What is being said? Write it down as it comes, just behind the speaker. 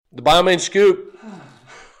The BioMane Scoop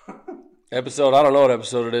episode. I don't know what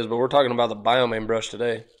episode it is, but we're talking about the BioMane brush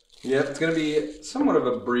today. Yep, it's going to be somewhat of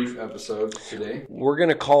a brief episode today. We're going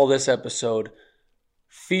to call this episode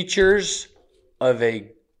Features of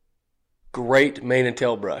a Great Mane and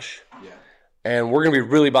Tail Brush. Yeah. And we're going to be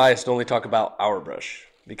really biased and only talk about our brush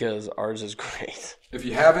because ours is great. If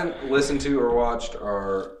you haven't listened to or watched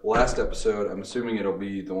our last episode, I'm assuming it'll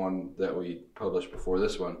be the one that we published before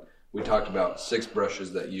this one. We talked about 6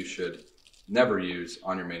 brushes that you should never use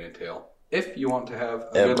on your mane and tail if you want to have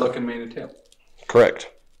a good-looking mane and tail. Correct.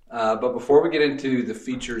 But before we get into the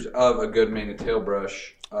features of a good mane and tail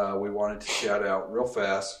brush, we wanted to shout out real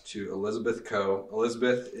fast to Elizabeth Coe.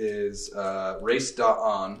 Elizabeth is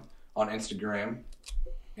race.on Instagram,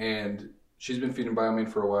 and she's been feeding BioMane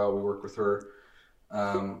for a while. We work with her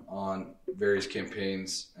on various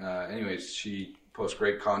campaigns. Anyways, she posts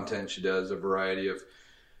great content. She does a variety of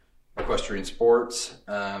equestrian sports,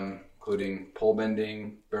 including pole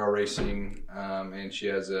bending, barrel racing, and she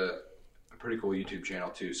has a pretty cool YouTube channel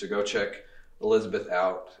too. So go check Elizabeth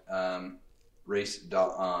out,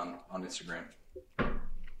 race.on Instagram.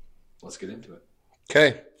 Let's get into it.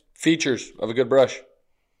 Okay. Features of a good brush.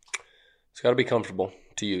 It's got to be comfortable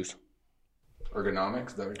to use. Ergonomics,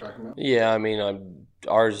 is that what you're talking about? Yeah, I mean,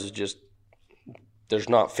 ours is just, there's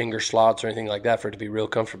not finger slots or anything like that for it to be real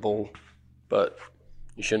comfortable, but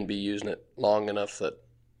you shouldn't be using it long enough that,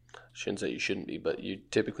 I shouldn't say you shouldn't be, but you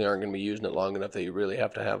typically aren't going to be using it long enough that you really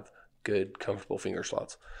have to have good, comfortable finger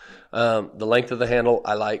slots. The length of the handle,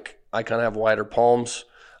 I like. I kind of have wider palms.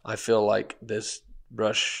 I feel like this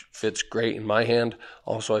brush fits great in my hand.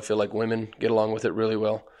 Also, I feel like women get along with it really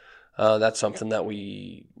well. That's something that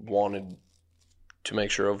we wanted to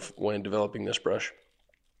make sure of when developing this brush.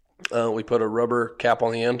 We put a rubber cap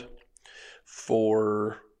on the end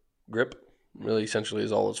for grip. Really, essentially,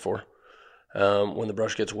 is all it's for. When the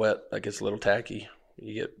brush gets wet, that gets a little tacky.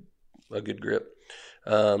 You get a good grip.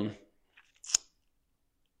 What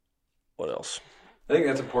else? I think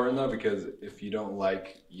that's important though, because if you don't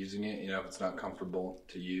like using it, if it's not comfortable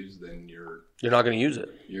to use, then you're not going to use it.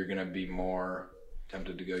 You're going to be more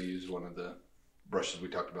tempted to go use one of the brushes we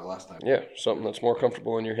talked about last time. Yeah, something that's more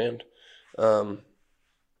comfortable in your hand. And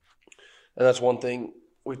that's one thing.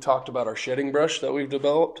 We talked about our shedding brush that we've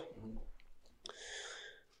developed.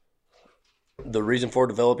 The reason for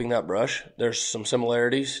developing that brush, there's some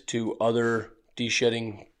similarities to other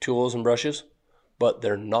de-shedding tools and brushes, but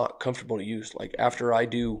they're not comfortable to use. Like after I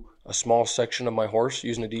do a small section of my horse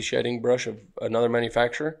using a de-shedding brush of another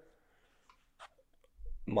manufacturer,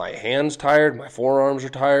 my hand's tired, my forearms are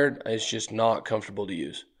tired. It's just not comfortable to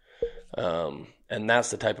use. And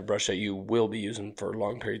that's the type of brush that you will be using for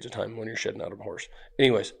long periods of time when you're shedding out of a horse.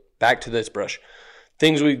 Anyways, back to this brush.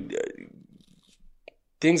 Things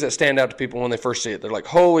that stand out to people when they first see it. They're like,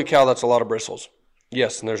 holy cow, that's a lot of bristles.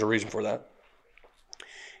 Yes, and there's a reason for that.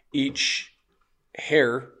 Each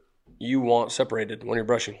hair you want separated when you're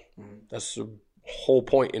brushing. Mm-hmm. That's the whole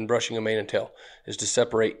point in brushing a mane and tail, is to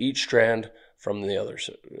separate each strand from the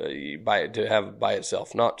others, to have it by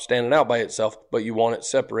itself. Not standing out by itself, but you want it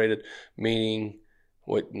separated,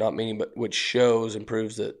 which shows and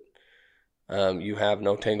proves that you have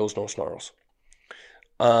no tangles, no snarls.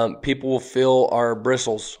 People will feel our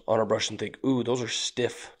bristles on our brush and think, ooh, those are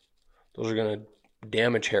stiff. Those are going to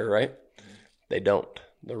damage hair, right? Mm-hmm. They don't.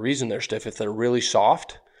 The reason they're stiff, if they're really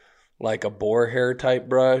soft, like a boar hair type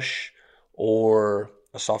brush or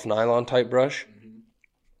a soft nylon type brush, mm-hmm.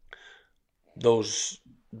 those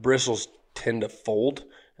bristles tend to fold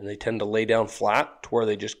and they tend to lay down flat to where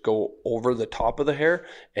they just go over the top of the hair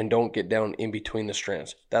and don't get down in between the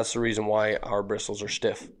strands. That's the reason why our bristles are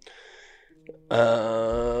stiff.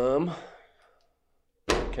 Can't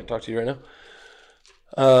talk to you right now.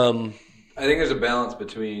 I think there's a balance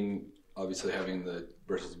between obviously having the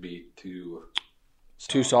bristles be too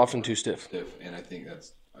soft and too stiff. And I think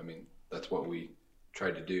that's what we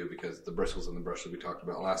tried to do, because the bristles in the brushes we talked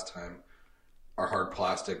about last time are hard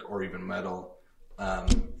plastic or even metal,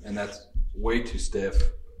 and that's way too stiff.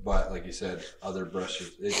 But like you said, other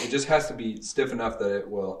brushes, it just has to be stiff enough that it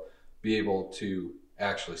will be able to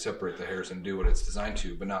actually separate the hairs and do what it's designed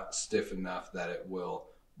to, but not stiff enough that it will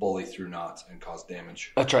bully through knots and cause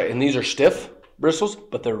damage. That's right. And these are stiff bristles,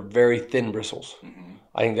 but they're very thin bristles. Mm-hmm.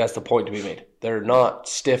 I think that's the point to be made. They're not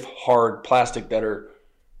stiff, hard plastic that are,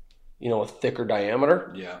 a thicker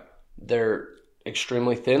diameter. Yeah. They're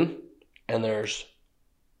extremely thin, and there's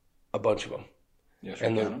a bunch of them. Yeah, sure.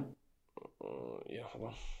 And they're, hold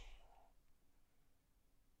on.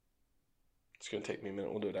 It's going to take me a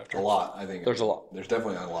minute. We'll do it after. A lot, I think. There's a lot. There's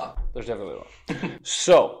definitely a lot.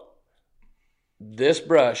 So, this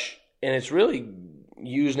brush, and it's really,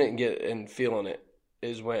 using it and feeling it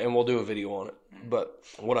is when, and we'll do a video on it. But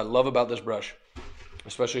what I love about this brush,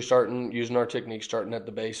 especially using our technique, starting at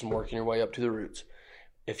the base and working your way up to the roots.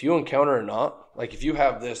 If you encounter a knot, like if you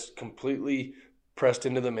have this completely pressed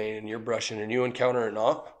into the mane and you're brushing and you encounter a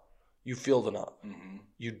knot, you feel the knot. Mm-hmm.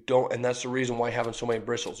 You don't, and that's the reason why having so many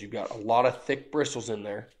bristles. You've got a lot of thick bristles in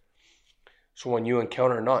there. So when you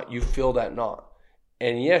encounter a knot, you feel that knot.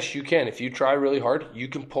 And yes, you can. If you try really hard, you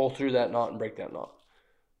can pull through that knot and break that knot.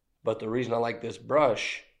 But the reason I like this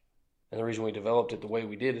brush and the reason we developed it the way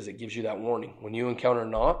we did is it gives you that warning. When you encounter a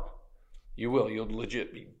knot, you'll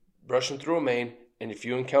legit be brushing through a mane. And if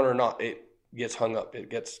you encounter a knot, it gets hung up.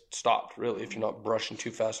 It gets stopped, really, if you're not brushing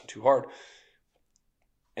too fast and too hard.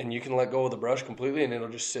 And you can let go of the brush completely, and it'll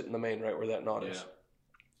just sit in the mane right where that knot is.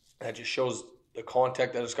 That just shows the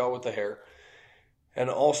contact that it's got with the hair. And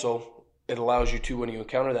also, it allows you to, when you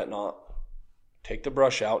encounter that knot, take the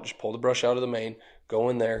brush out, just pull the brush out of the mane, go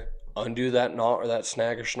in there, undo that knot or that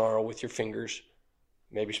snag or snarl with your fingers,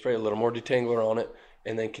 maybe spray a little more detangler on it,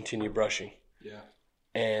 and then continue brushing. Yeah.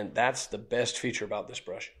 And that's the best feature about this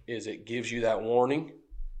brush, is it gives you that warning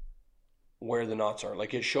where the knots are.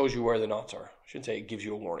 Like, it shows you where the knots are. I shouldn't say it gives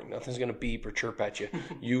you a warning. Nothing's going to beep or chirp at you.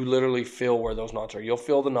 You literally feel where those knots are. You'll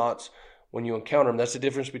feel the knots when you encounter them. That's the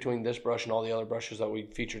difference between this brush and all the other brushes that we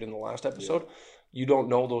featured in the last episode. Yeah. You don't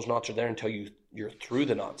know those knots are there until you're through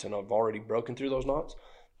the knots, and I've already broken through those knots.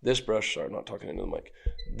 This brush, sorry, I'm not talking into the mic.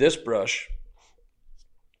 This brush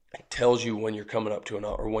tells you when you're coming up to a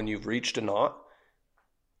knot or when you've reached a knot,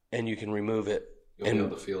 and you can remove it. You'll be able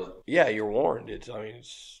to feel it. Yeah, you're warned.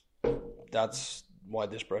 That's why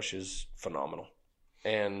this brush is phenomenal.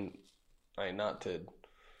 And not to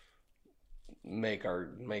make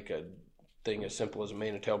a thing as simple as a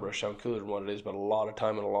mane and tail brush sound cooler than what it is, but a lot of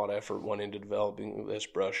time and a lot of effort went into developing this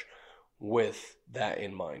brush with that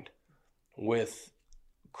in mind, with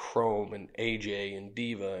Chrome and AJ and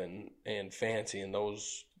Diva and Fancy and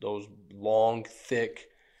those long, thick.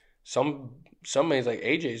 Some manes like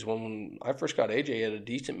AJ's. When I first got AJ, he had a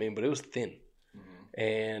decent mane, but it was thin. Mm-hmm.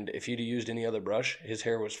 And if you'd used any other brush, his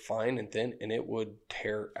hair was fine and thin, and it would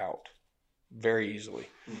tear out very easily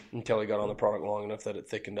until he got on the product long enough that it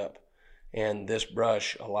thickened up. And this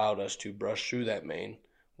brush allowed us to brush through that mane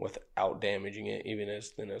without damaging it, even as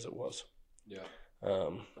thin as it was. Yeah.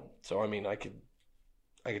 So I mean, I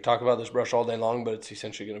could talk about this brush all day long, but it's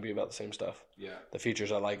essentially going to be about the same stuff. Yeah. The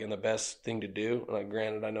features I like, and the best thing to do, and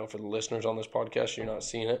granted, I know for the listeners on this podcast, you're not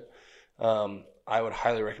seeing it. I would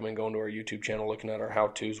highly recommend going to our YouTube channel, looking at our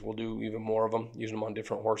how-tos. We'll do even more of them, using them on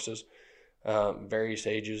different horses, various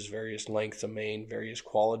ages, various lengths of mane, various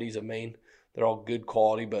qualities of mane. They're all good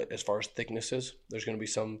quality, but as far as thicknesses, there's going to be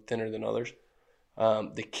some thinner than others.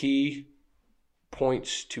 The key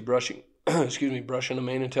points to brushing, brushing a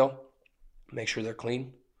mane and tail: make sure they're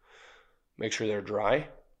clean, make sure they're dry.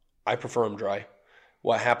 I prefer them dry.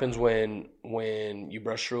 What happens when you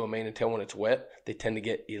brush through a mane and tail when it's wet, they tend to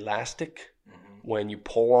get elastic. Mm-hmm. When you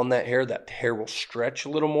pull on that hair will stretch a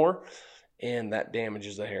little more, and that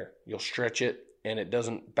damages the hair. You'll stretch it, and it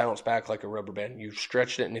doesn't bounce back like a rubber band. You've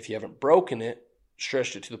stretched it, and if you haven't broken it,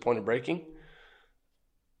 stretched it to the point of breaking,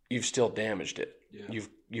 you've still damaged it. Yeah.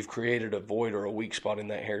 You've created a void or a weak spot in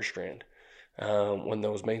that hair strand. When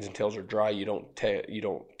those manes and tails are dry, you don't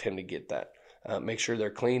tend to get that. Make sure they're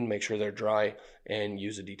clean, make sure they're dry, and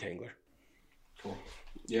use a detangler. Cool.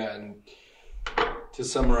 Yeah, and to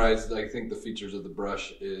summarize, I think the features of the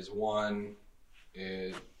brush is, one,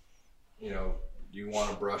 you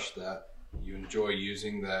want a brush that you enjoy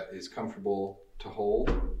using, that is comfortable to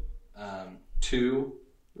hold. Two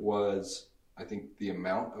was, I think, the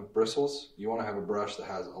amount of bristles. You want to have a brush that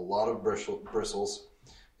has a lot of bristles.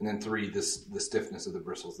 And then three, the stiffness of the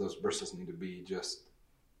bristles. Those bristles need to be just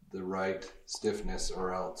the right stiffness,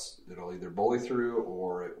 or else it'll either bully through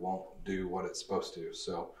or it won't do what it's supposed to.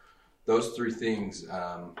 So those three things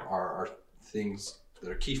are things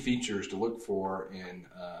that are key features to look for in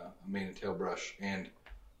a mane and tail brush. And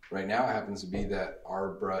right now it happens to be that our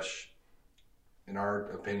brush, in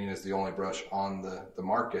our opinion, is the only brush on the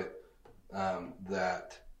market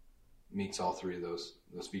that meets all three of those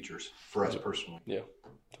features for us personally. Yeah,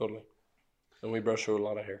 totally. And we brush through a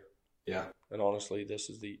lot of hair. Yeah. And honestly, this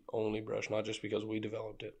is the only brush, not just because we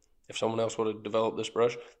developed it. If someone else would have developed this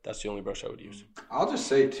brush, that's the only brush I would use. I'll just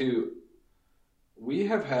say, too, we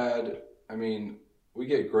have had, we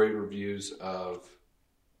get great reviews of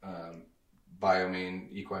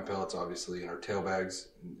BioMane equine pellets, obviously, in our tail bags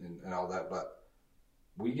and all that, but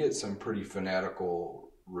we get some pretty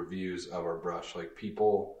fanatical reviews of our brush. Like,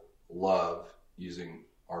 people love using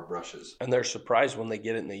our brushes. And they're surprised when they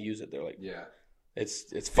get it and they use it. They're like, yeah.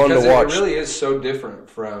 It's fun because to watch. It really is so different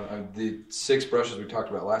from the 6 brushes we talked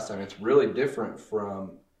about last time. It's really different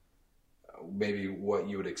from maybe what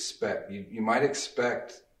you would expect. You might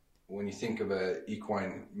expect when you think of a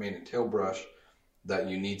equine mane and tail brush that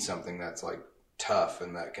you need something that's like tough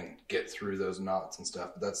and that can get through those knots and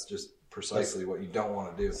stuff. But that's just precisely what you don't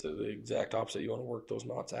want to do. It's the exact opposite. You want to work those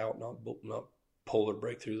knots out, not pull or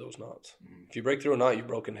break through those knots. Mm-hmm. If you break through a knot, you've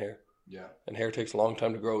broken hair. Yeah. And hair takes a long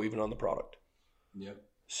time to grow, even on the product. Yep.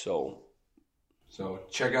 So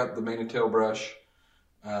check out the mane and tail brush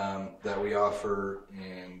that we offer.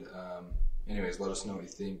 And anyways, let us know what you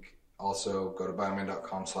think. Also, go to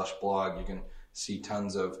biomane.com/blog. You can see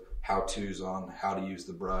tons of how-tos on how to use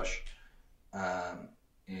the brush.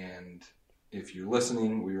 And if you're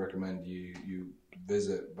listening, we recommend you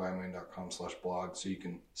visit biomane.com/blog so you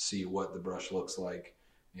can see what the brush looks like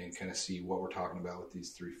and kind of see what we're talking about with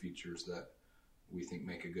these 3 features that we think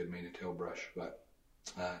make a good mane and tail brush. But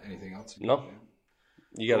anything else? No.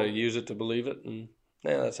 You got to use it to believe it. And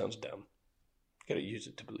that sounds dumb. You got to use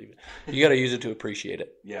it to believe it. You got to use it to appreciate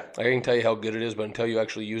it. Yeah. Like I can tell you how good it is, but until you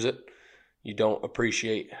actually use it, you don't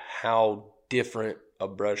appreciate how different a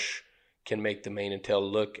brush can make the mane and tail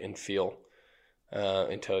look and feel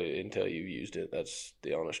until you've used it. That's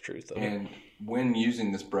the honest truth of it. And when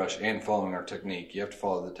using this brush and following our technique, you have to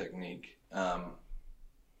follow the technique.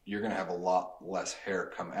 You're going to have a lot less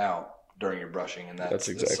hair come out during your brushing, and that's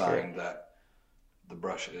exactly a sign that the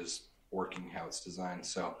brush is working how it's designed.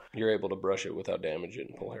 So you're able to brush it without damage it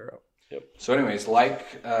and pull hair out. Yep. So anyways,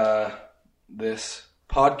 like this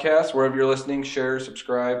podcast wherever you're listening, share,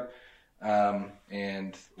 subscribe,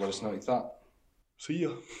 and let us know what you thought. See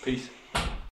ya. Peace.